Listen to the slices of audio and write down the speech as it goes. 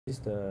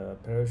The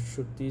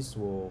parachutist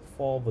will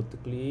fall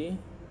vertically,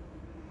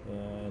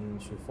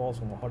 and she falls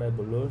from a hot air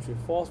balloon. She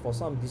falls for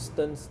some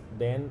distance,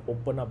 then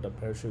open up the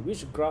parachute.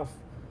 Which graph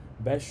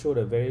best show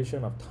the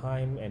variation of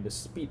time and the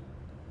speed?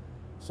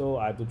 So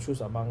I have to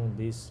choose among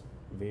these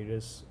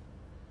various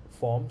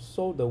forms.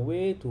 So the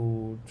way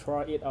to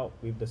try it out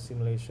with the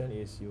simulation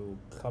is you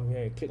come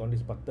here and click on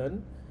this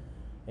button,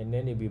 and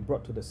then you'll be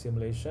brought to the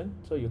simulation.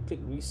 So you click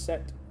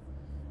reset,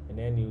 and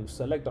then you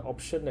select the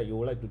option that you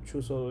would like to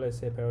choose. So let's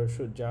say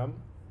parachute jump,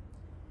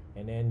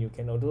 and then you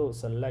can also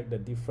select the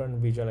different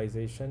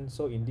visualization.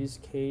 So in this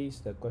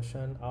case, the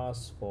question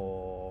asks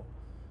for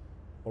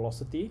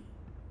velocity.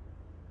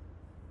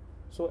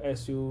 So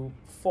as you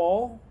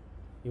fall,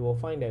 you will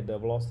find that the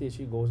velocity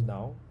actually goes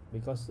down,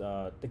 because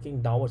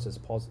taking downwards as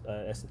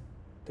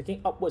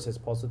taking upwards is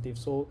positive,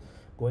 so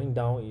going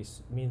down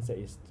means that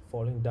it's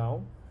falling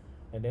down.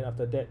 And then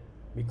after that,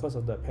 because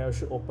of the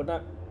parachute open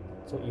up,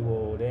 so it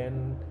will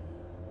then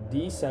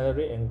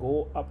decelerate and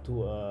go up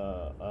to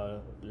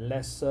a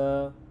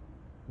lesser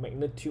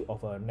magnitude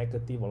of a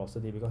negative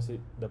velocity, because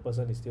the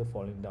person is still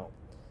falling down.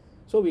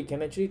 So we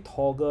can actually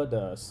toggle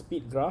the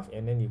speed graph,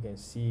 and then you can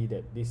see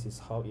that this is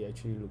how it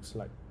actually looks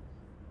like.